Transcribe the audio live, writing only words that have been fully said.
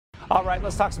All right,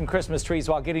 let's talk some Christmas trees.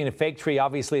 While getting a fake tree,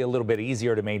 obviously a little bit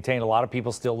easier to maintain. A lot of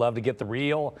people still love to get the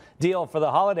real deal for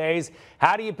the holidays.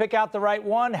 How do you pick out the right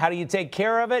one? How do you take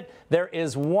care of it? There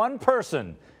is one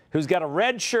person who's got a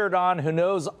red shirt on who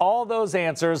knows all those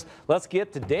answers. Let's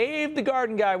get to Dave, the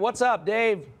garden guy. What's up,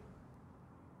 Dave?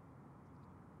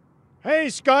 Hey,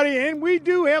 Scotty, and we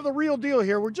do have the real deal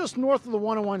here. We're just north of the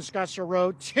 101 Scottsdale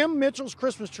Road. Tim Mitchell's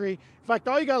Christmas tree. In fact,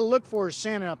 all you got to look for is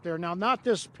Santa up there. Now, not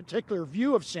this particular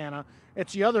view of Santa.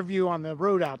 It's the other view on the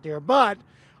road out there. But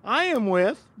I am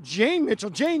with Jane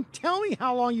Mitchell. Jane, tell me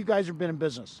how long you guys have been in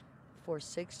business. For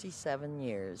 67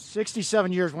 years.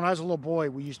 67 years. When I was a little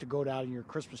boy, we used to go down in your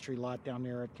Christmas tree lot down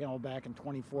there at Camelback and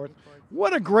 24th.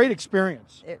 What a great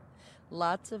experience.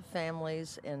 Lots of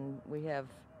families, and we have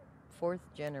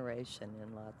fourth generation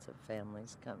in lots of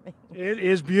families coming. It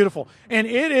is beautiful. And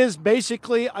it is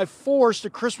basically a forest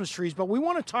of Christmas trees, but we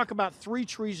want to talk about three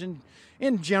trees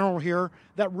in general here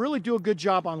that really do a good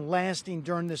job on lasting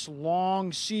during this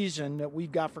long season that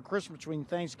we've got for Christmas between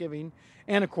Thanksgiving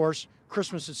and, of course,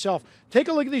 Christmas itself. Take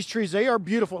a look at these trees. They are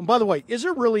beautiful. And by the way, is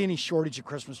there really any shortage of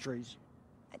Christmas trees?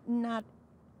 Not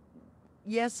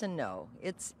yes and no.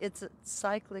 It's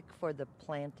cyclic for the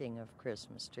planting of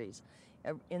Christmas trees.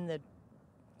 In the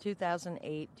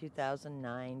 2008,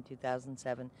 2009,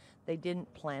 2007, they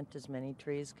didn't plant as many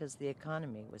trees because the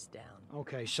economy was down.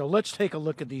 Okay, so let's take a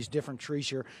look at these different trees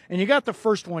here. And you got the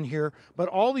first one here, but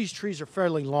all these trees are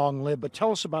fairly long-lived. But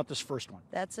tell us about this first one.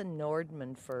 That's a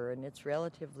Nordman fir, and it's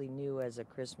relatively new as a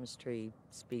Christmas tree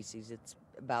species. It's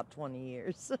about 20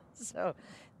 years, so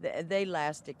they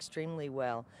last extremely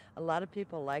well. A lot of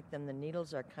people like them. The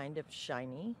needles are kind of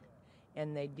shiny,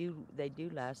 and they do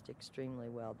last extremely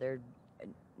well. They're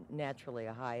naturally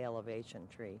a high elevation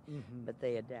tree, but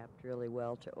they adapt really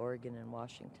well to Oregon and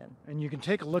Washington. And you can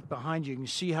take a look behind you. You can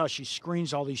see how she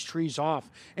screens all these trees off.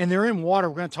 And they're in water.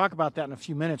 We're going to talk about that in a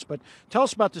few minutes. But tell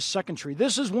us about this second tree.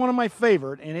 This is one of my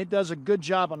favorite, and it does a good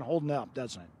job on holding up,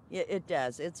 doesn't it? It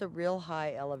does. It's a real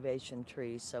high elevation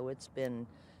tree, so it's been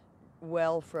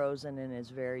well frozen and is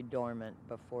very dormant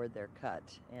before they're cut,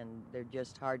 and they're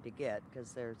just hard to get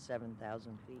because they're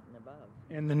 7,000 feet and above.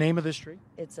 And the name of this tree?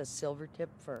 It's a silvertip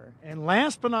fir. And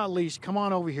last but not least, come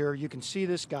on over here. You can see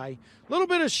this guy. A little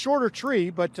bit of shorter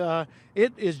tree, but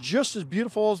it is just as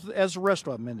beautiful as the rest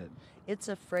of them, isn't it? It's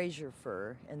a Fraser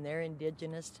fir, and they're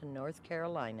indigenous to North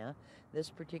Carolina.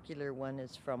 This particular one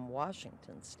is from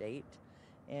Washington State,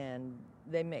 and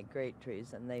they make great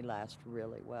trees, and they last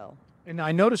really well. And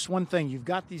I noticed one thing. You've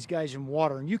got these guys in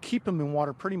water, and you keep them in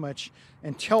water pretty much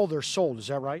until they're sold. Is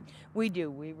that right? We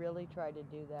do. We really try to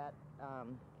do that.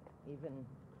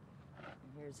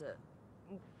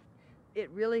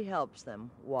 It really helps them,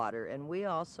 water, and we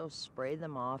also spray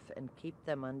them off and keep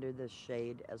them under the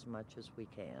shade as much as we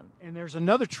can. And there's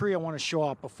another tree I want to show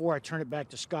off before I turn it back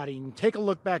to Scotty. And take a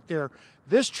look back there.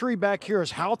 This tree back here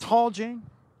is how tall, Jane?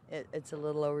 It's a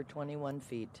little over 21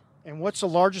 feet. And what's the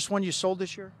largest one you sold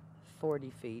this year?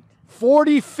 40 feet.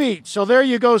 40 feet. So there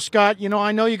you go, Scott. You know,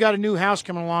 I know you got a new house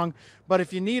coming along, but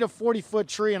if you need a 40-foot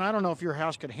tree, and I don't know if your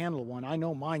house could handle one. I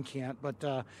know mine can't,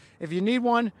 but if you need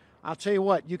one, I'll tell you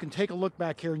what, you can take a look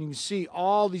back here and you can see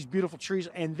all these beautiful trees,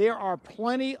 and there are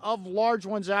plenty of large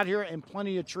ones out here and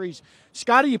plenty of trees.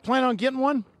 Scotty, you plan on getting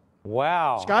one?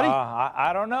 Wow. Scotty?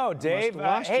 I don't know, Dave.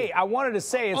 Hey, I wanted to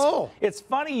say, it's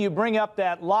funny you bring up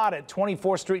that lot at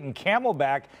 24th Street in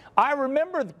Camelback. I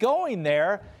remember going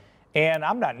there, and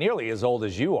I'm not nearly as old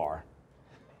as you are.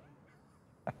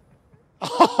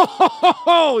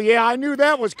 Oh, yeah, I knew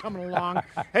that was coming along.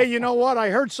 Hey, you know what? I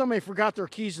heard somebody forgot their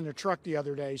keys in their truck the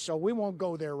other day, so we won't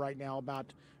go there right now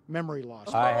about memory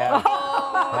loss. I have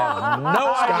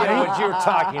no idea what you're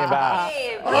talking about.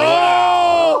 Dave,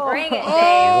 Oh! bring it, Dave.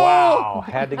 Wow,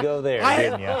 had to go there,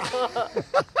 didn't you?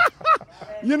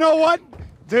 You know what,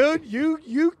 dude? You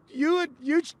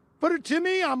put it to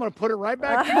me, I'm going to put it right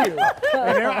back to you.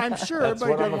 And I'm sure That's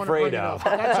everybody what doesn't I'm want to bring afraid it of.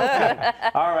 up. That's okay.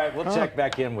 All right, we'll check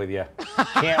back in with you.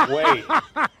 Can't wait.